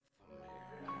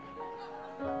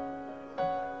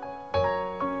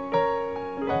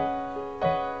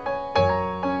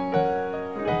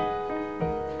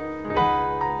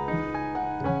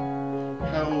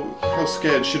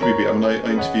scared should we be? I mean, I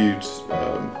interviewed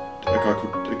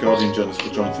a Guardian journalist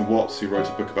called Jonathan Watts, who wrote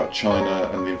a book about China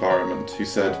and the environment, who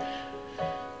said,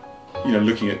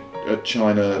 looking at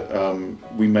China,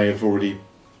 we may have already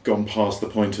gone past the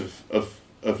point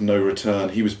of no return.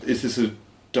 Is this a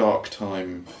dark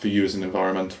time for you as an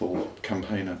environmental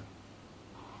campaigner?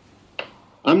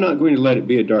 I'm not going to let it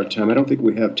be a dark time. I don't think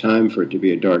we have time for it to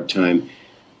be a dark time.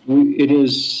 It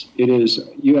is.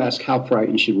 You ask how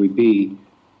frightened should we be?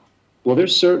 Well,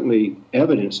 there's certainly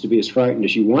evidence to be as frightened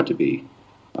as you want to be.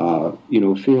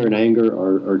 Fear and anger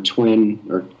are twin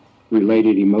or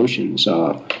related emotions.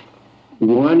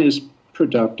 One is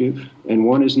productive and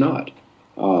one is not.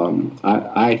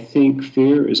 I think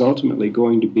fear is ultimately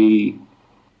going to be.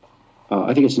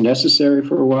 I think it's necessary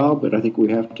for a while, but I think we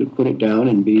have to put it down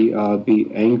and be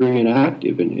angry and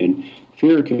active. And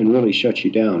fear can really shut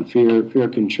you down. Fear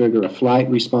can trigger a flight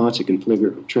response. It can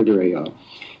trigger a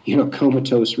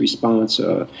comatose response.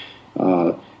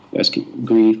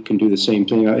 Grief can do the same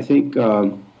thing. I think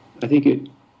it.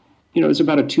 It's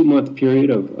about a 2-month period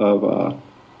of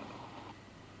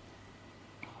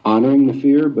honoring the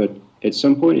fear, but at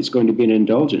some point it's going to be an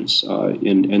indulgence,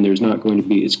 and there's not going to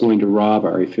be. It's going to rob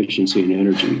our efficiency and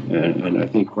energy. And I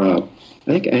think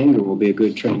anger will be a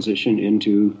good transition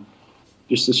into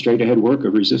just the straight ahead work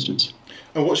of resistance.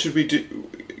 And what should we do?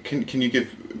 Can you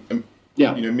give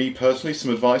me personally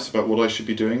some advice about what I should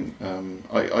be doing?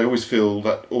 I always feel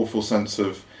that awful sense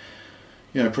of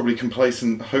probably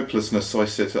complacent hopelessness, so I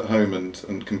sit at home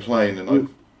and complain. And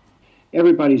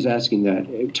everybody's asking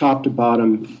that, top to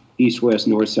bottom, east, west,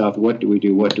 north, south. What do we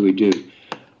do? What do we do?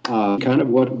 Kind of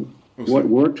what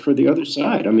worked for the other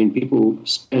side. I mean, people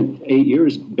spent 8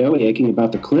 years belly aching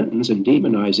about the Clintons and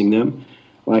demonizing them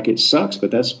like it sucks,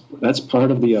 but that's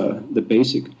part of the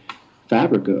basic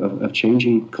fabric of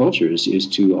changing cultures is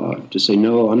to say,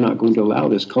 no, I'm not going to allow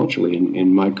this culturally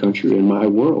in my country, in my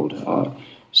world.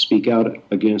 Speak out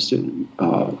against it.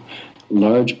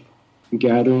 Large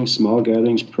gatherings, small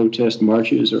gatherings, protest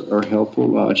marches are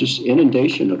helpful. Just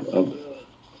inundation of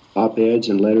op-eds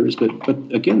and letters, but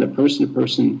again, the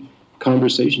person-to-person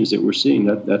conversations that we're seeing,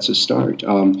 that's a start.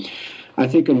 I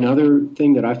think another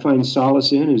thing that I find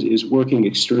solace in is working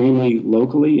extremely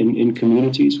locally in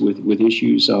communities with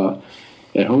issues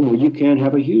at home where you can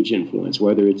have a huge influence,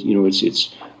 whether it's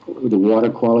the water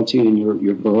quality in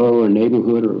your borough or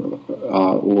neighborhood,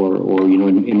 or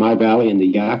in my valley in the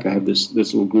Yak, I have this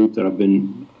little group that I've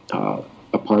been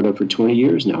a part of for 20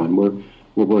 years now, and we're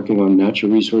working on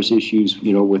natural resource issues,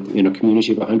 within a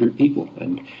community of 100 people,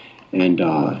 and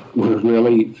we're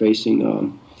really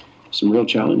facing some real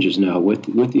challenges now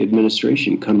with the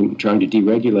administration trying to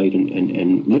deregulate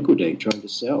and liquidate, trying to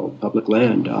sell public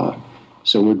land.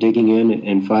 So we're digging in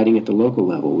and fighting at the local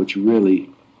level, which really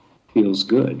feels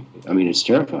good. I mean, it's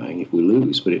terrifying if we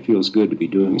lose, but it feels good to be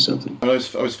doing something. I was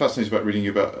fascinated about reading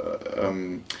you about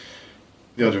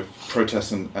the idea of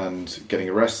protests and getting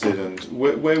arrested, and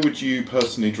where would you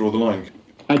personally draw the line?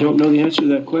 I don't know the answer to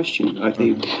that question. I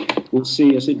think we'll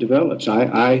see as it develops.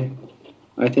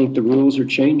 I think the rules are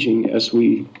changing as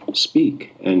we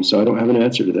speak, and so I don't have an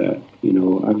answer to that.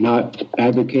 I'm not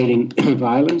advocating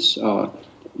violence.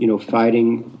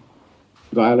 Fighting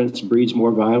violence breeds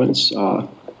more violence.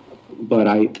 But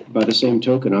by the same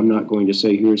token, I'm not going to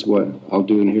say, here's what I'll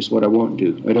do and here's what I won't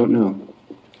do. I don't know.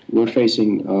 What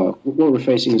we're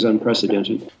facing is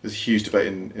unprecedented. There's a huge debate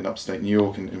in upstate New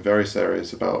York and in various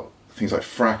areas about things like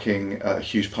fracking. A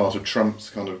huge part of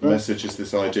Trump's kind of message is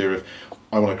this idea of,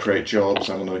 I want to create jobs,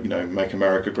 I want to make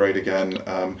America great again.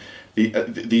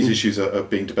 These issues are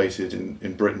being debated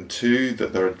in Britain too,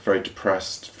 that there are very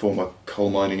depressed former coal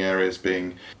mining areas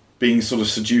being sort of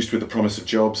seduced with the promise of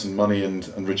jobs and money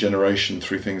and regeneration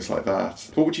through things like that.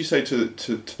 What would you say to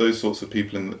those sorts of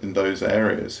people in those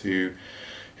areas who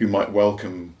might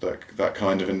welcome that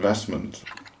kind of investment?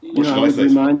 I would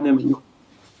remind them,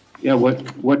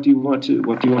 what do you want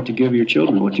to give your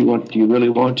children? Do you really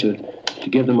want to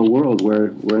give them a world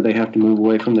where they have to move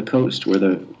away from the coast, where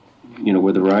the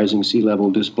rising sea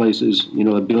level displaces,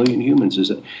 1 billion humans?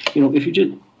 If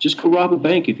you just go rob a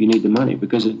bank if you need the money,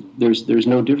 because there's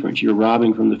no difference. You're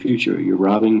robbing from the future. You're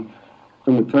robbing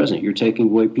from the present. You're taking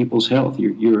away people's health.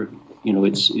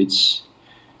 It's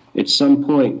at some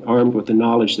point, armed with the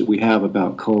knowledge that we have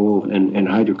about coal and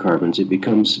hydrocarbons, it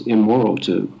becomes immoral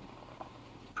to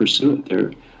pursue it.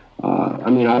 There,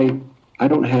 I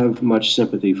don't have much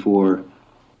sympathy for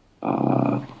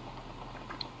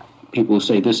people who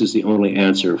say this is the only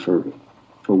answer for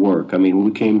work. I mean,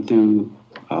 we came through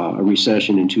a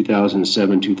recession in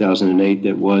 2007, 2008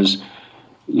 that was,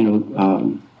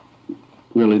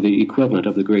 really the equivalent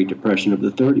of the Great Depression of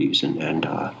the 30s, and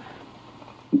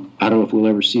I don't know if we'll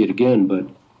ever see it again, but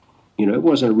it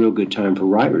wasn't a real good time for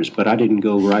writers. But I didn't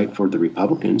go write for the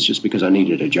Republicans just because I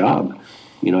needed a job.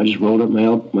 I just rolled up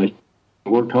my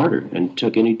worked harder and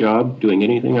took any job doing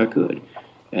anything I could,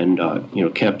 and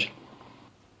kept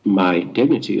my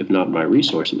dignity, if not my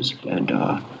resources, and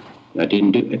I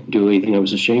didn't do anything I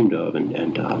was ashamed of,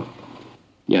 and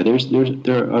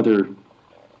there are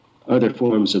other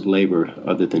forms of labor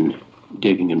other than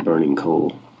digging and burning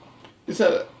coal. Is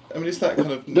that kind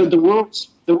of the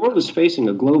world is facing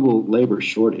a global labor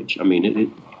shortage? I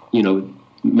mean,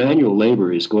 manual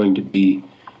labor is going to be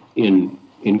in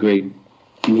great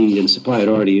need and supply. It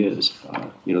already is.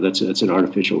 That's an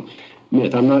artificial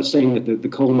myth. I'm not saying that the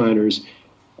coal miners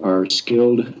are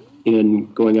skilled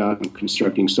in going out and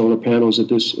constructing solar panels at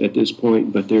this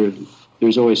point, but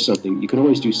there's always something. You can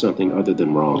always do something other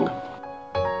than wrong.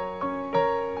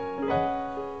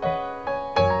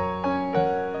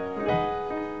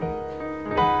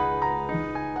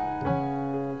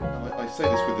 I say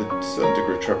this with a certain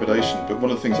degree of trepidation, but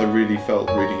one of the things I really felt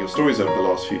reading your stories over the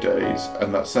last few days,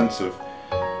 and that sense of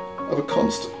a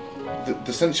constant,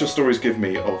 the sense your stories give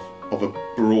me of a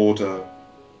broader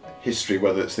history,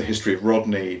 whether it's the history of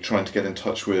Rodney trying to get in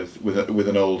touch with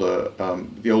an older,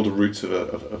 the older roots of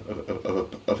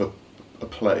a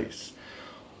place,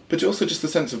 but also just the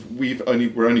sense of we're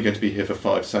only going to be here for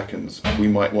 5 seconds. We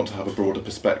might want to have a broader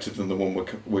perspective than the one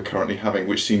we're currently having,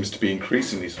 which seems to be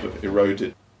increasingly sort of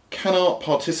eroded. Can art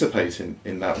participate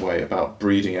in that way, about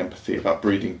breeding empathy, about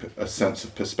breeding a sense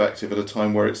of perspective at a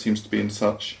time where it seems to be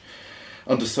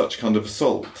under such kind of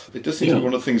assault? It does seem to be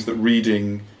one of the things that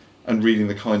reading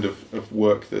the kind of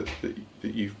work that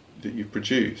you've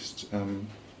produced,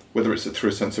 whether it's through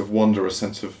a sense of wonder, a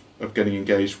sense of getting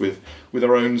engaged with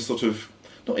our own sort of,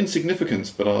 not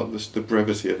insignificance, but the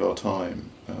brevity of our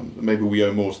time. Maybe we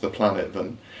owe more to the planet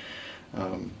than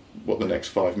what the next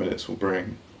 5 minutes will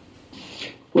bring.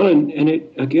 Well, and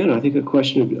it, again, I think a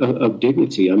question of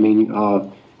dignity. I mean,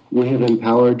 we have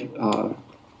empowered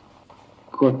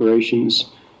corporations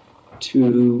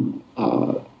to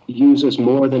use us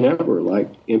more than ever, like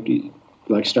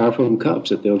styrofoam cups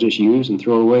that they'll just use and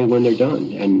throw away when they're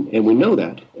done, and we know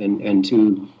that, and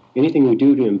to anything we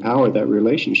do to empower that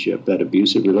relationship, that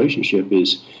abusive relationship,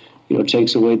 is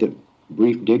takes away the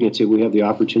brief dignity we have the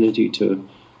opportunity to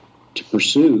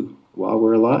pursue while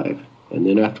we're alive, and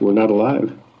then after we're not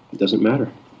alive, it doesn't matter.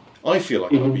 I feel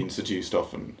like I've been seduced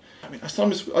often. I mean,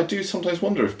 I do sometimes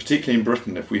wonder if, particularly in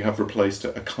Britain, if we have replaced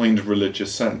a kind of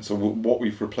religious sense, or what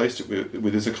we've replaced it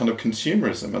with is a kind of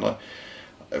consumerism. And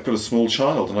I've got a small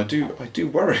child, and I do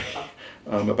worry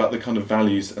about the kind of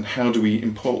values and how do we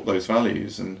import those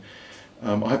values. And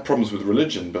I have problems with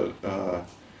religion, but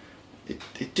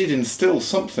it did instill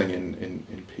something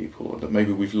in people that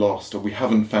maybe we've lost or we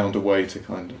haven't found a way to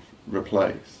kind of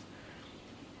replace.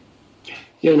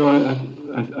 Yeah, no,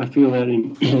 I feel that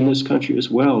in this country as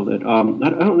well. That I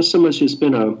don't know so much it's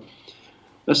been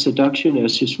a seduction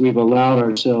as just we've allowed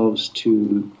ourselves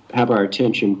to have our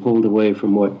attention pulled away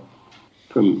from where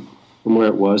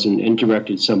it was and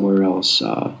directed somewhere else.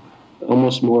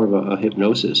 Almost more of a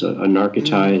hypnosis, a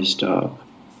narcotized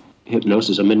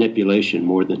hypnosis, a manipulation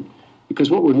more than,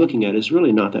 because what we're looking at is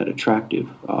really not that attractive.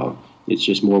 It's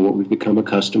just more what we've become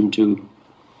accustomed to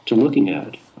looking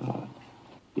at.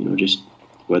 Just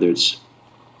whether it's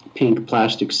pink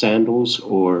plastic sandals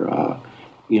or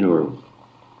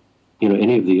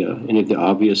any of the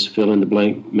obvious fill in the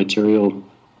blank material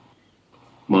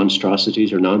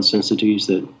monstrosities or nonsensities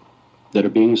that are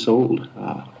being sold,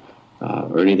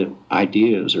 or any of the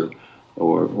ideas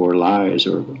or lies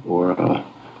or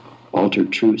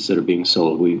altered truths that are being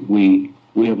sold. We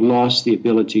have lost the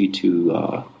ability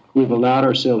to. We've allowed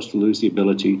ourselves to lose the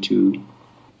ability to.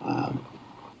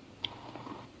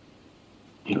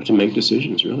 To make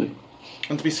decisions, really.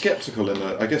 And to be sceptical in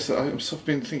that, I guess I've sort of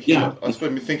been thinking. Yeah. I've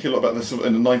been thinking a lot about this in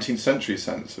the 19th century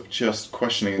sense of just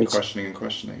questioning and questioning and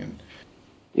questioning. And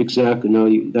exactly. No,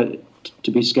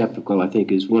 to be skeptical, I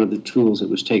think, is one of the tools that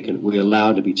we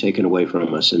allowed to be taken away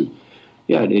from us. And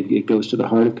yeah, it goes to the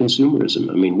heart of consumerism.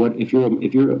 I mean, if you're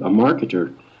a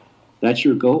marketer, that's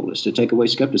your goal, is to take away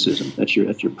skepticism. That's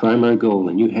your primary goal,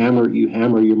 and you hammer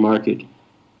your market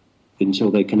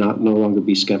until they cannot no longer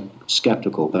be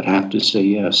skeptical, but have to say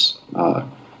yes.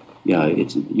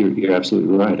 You're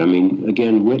absolutely right. I mean,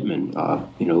 again, Whitman,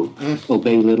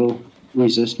 obey little,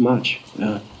 resist much.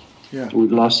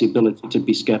 We've lost the ability to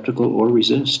be skeptical or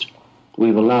resist.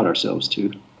 We've allowed ourselves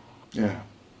to. Yeah.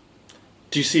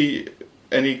 Do you see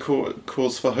any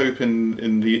cause for hope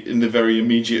in the very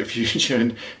immediate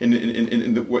future,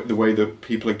 in the way that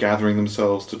people are gathering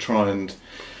themselves to try and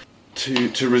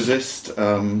to resist?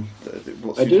 I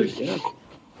do. Yeah.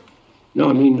 No,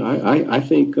 I mean, I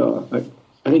think I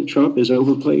think Trump has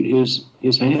overplayed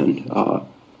his hand,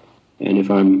 and if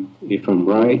I'm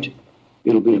right,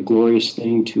 it'll be a glorious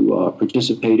thing to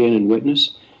participate in and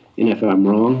witness. And if I'm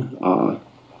wrong,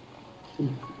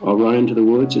 I'll run into the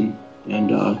woods and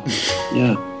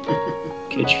yeah,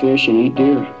 catch fish and eat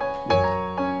deer.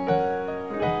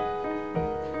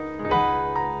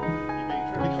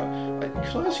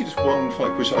 Can I ask you just one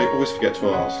final question I always forget to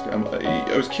ask?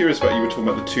 I was curious about, you were talking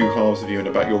about the two halves of you and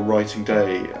about your writing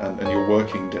day and your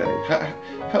working day.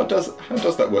 How does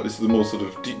that work? This is the more sort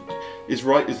of is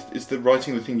the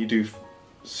writing the thing you do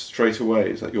straight away?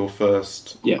 Is that your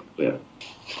first? Yeah.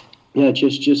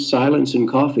 Just silence and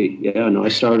coffee. Yeah, no, I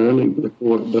start early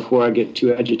before I get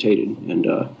too agitated, and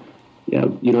yeah,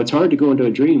 it's hard to go into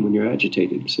a dream when you're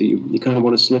agitated. So you kind of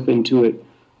want to slip into it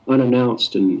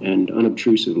unannounced and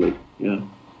unobtrusively. Yeah.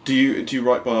 Do you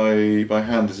write by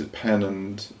hand? Is it pen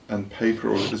and paper,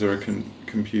 or is there a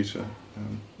computer?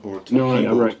 No,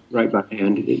 I write by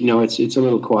hand. It's a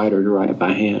little quieter to write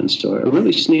by hand. So I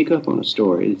really sneak up on a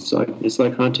story. It's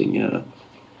like hunting. Yeah.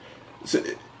 So,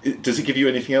 does it give you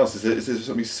anything else? Is there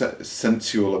something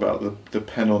sensual about the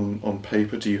pen on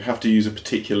paper? Do you have to use a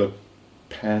particular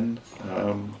pen?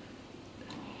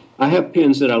 I have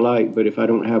pens that I like, but if I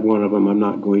don't have one of them, I'm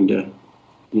not going to,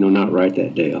 not write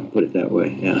that day. I'll put it that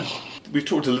way. Yeah. We've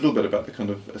talked a little bit about the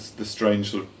kind of the strange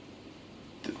sort of,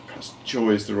 perhaps joy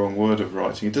is the wrong word of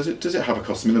writing. Does it have a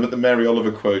cost? I mean, the Mary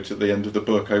Oliver quote at the end of the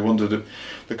book, I wondered if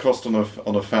the cost on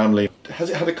a family,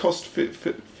 has it had a cost for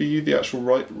you, the actual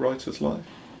writer's life?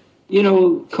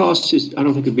 Cost is, I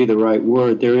don't think it'd be the right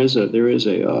word. There is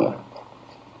a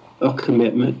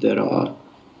commitment that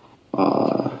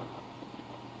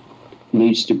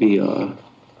needs to be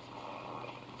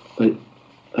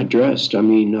addressed. I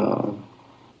mean,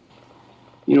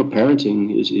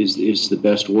 parenting is the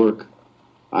best work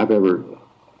I've ever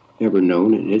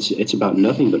known, and it's about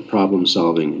nothing but problem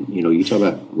solving. You talk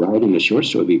about writing a short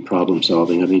story, be problem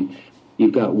solving. I mean,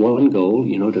 you've got one goal,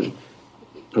 to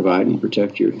provide and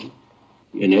protect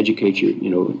and educate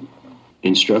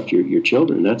instruct your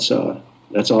children. That's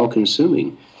all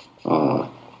consuming.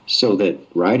 So that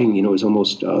writing, is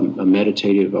almost a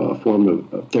meditative form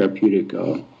of therapeutic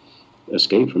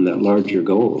escape from that larger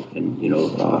goal. And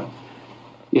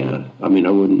yeah, I mean,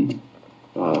 I wouldn't.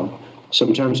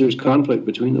 Sometimes there's conflict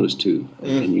between those two,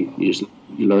 and you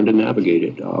learn to navigate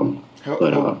it. How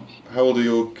old are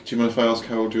your? Do you mind if I ask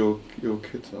how old your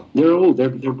kids are? They're old. They're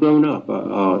grown up.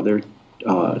 They're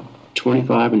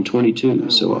 25 and 22.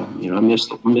 So I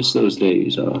miss those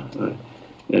days.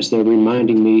 As they're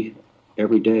reminding me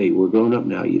every day, we're grown up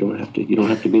now. You don't have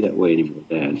to be that way anymore,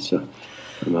 Dad. So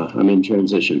I'm in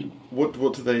transition. What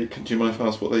do they? Do you mind if I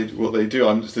ask what they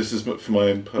do? This is for my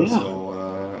own personal.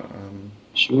 Yeah.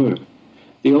 Sure.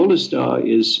 The oldest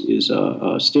is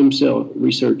a stem cell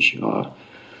research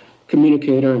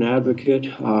communicator and advocate,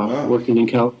 wow. Working in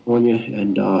California,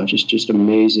 and just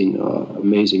amazing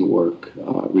work,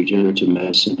 regenerative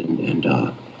medicine, and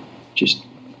just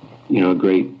a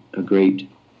great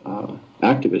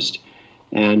activist.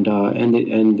 And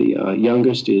the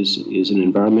youngest is an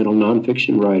environmental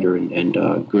nonfiction writer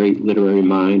and great literary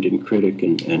mind and critic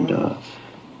and wow.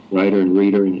 Writer and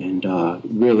reader and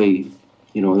really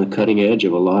on the cutting edge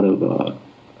of a lot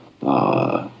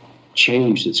of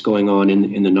change that's going on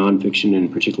in the nonfiction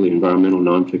and particularly environmental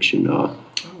nonfiction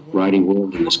writing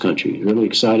world in this country. Really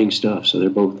exciting stuff. So they're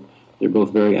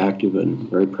both very active and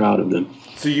very proud of them.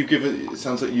 So it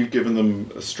sounds like you've given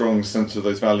them a strong sense of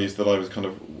those values that I was kind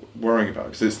of worrying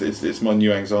about, because it's my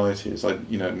new anxiety. It's like,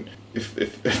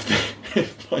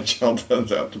 if my child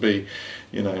turns out to be,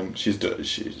 she's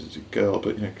a girl,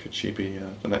 but could she be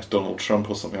the next Donald Trump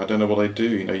or something? I don't know what I'd do.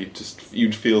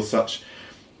 You'd feel such.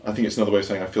 I think it's another way of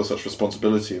saying I feel such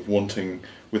responsibility of wanting,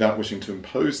 without wishing to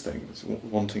impose things,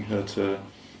 wanting her to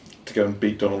go and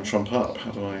beat Donald Trump up.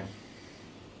 How do I?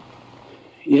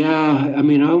 Yeah, I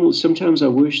mean, sometimes I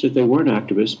wish that they weren't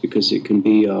activists, because it can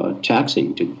be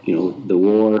taxing to, the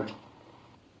war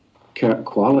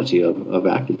quality of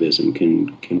activism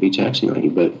can be taxing on you.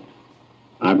 But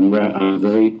I'm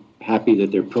very happy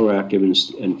that they're proactive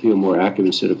and feel more active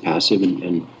instead of passive,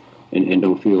 and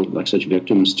don't feel like such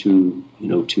victims to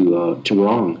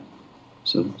wrong.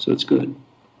 So it's good.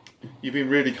 You've been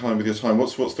really kind with your time.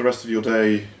 What's the rest of your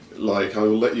day like? I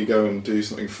will let you go and do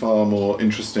something far more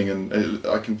interesting, and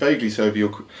I can vaguely see over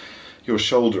your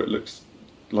shoulder. It looks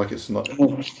like it's not.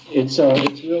 It's a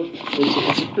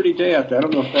pretty day out there. I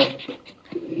don't know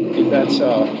if that's.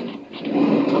 I'm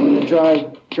going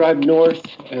to drive north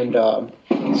and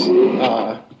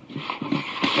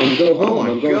and go home. Oh my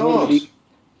I'm going God. home to the,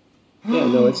 yeah,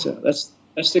 no, it's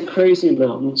that's the crazy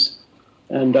mountains,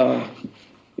 and yeah,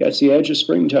 it's the edge of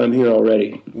springtime here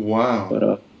already. Wow.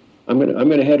 But I'm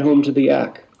gonna head home to the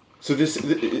Yak. So is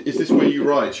this where you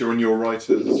write? You're on your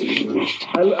writers.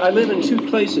 I live in two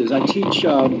places. I teach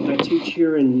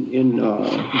here in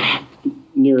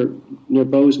near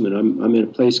Bozeman. I'm in a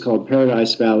place called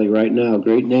Paradise Valley right now.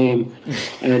 Great name,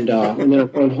 and then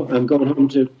I'm going home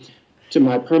to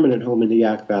my permanent home in the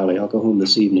Yak Valley. I'll go home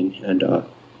this evening, and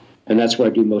that's where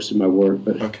I do most of my work.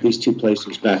 But these two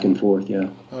places back and forth, yeah.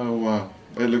 Oh wow!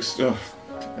 It looks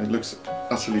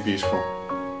utterly beautiful.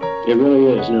 It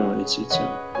really is. No, it's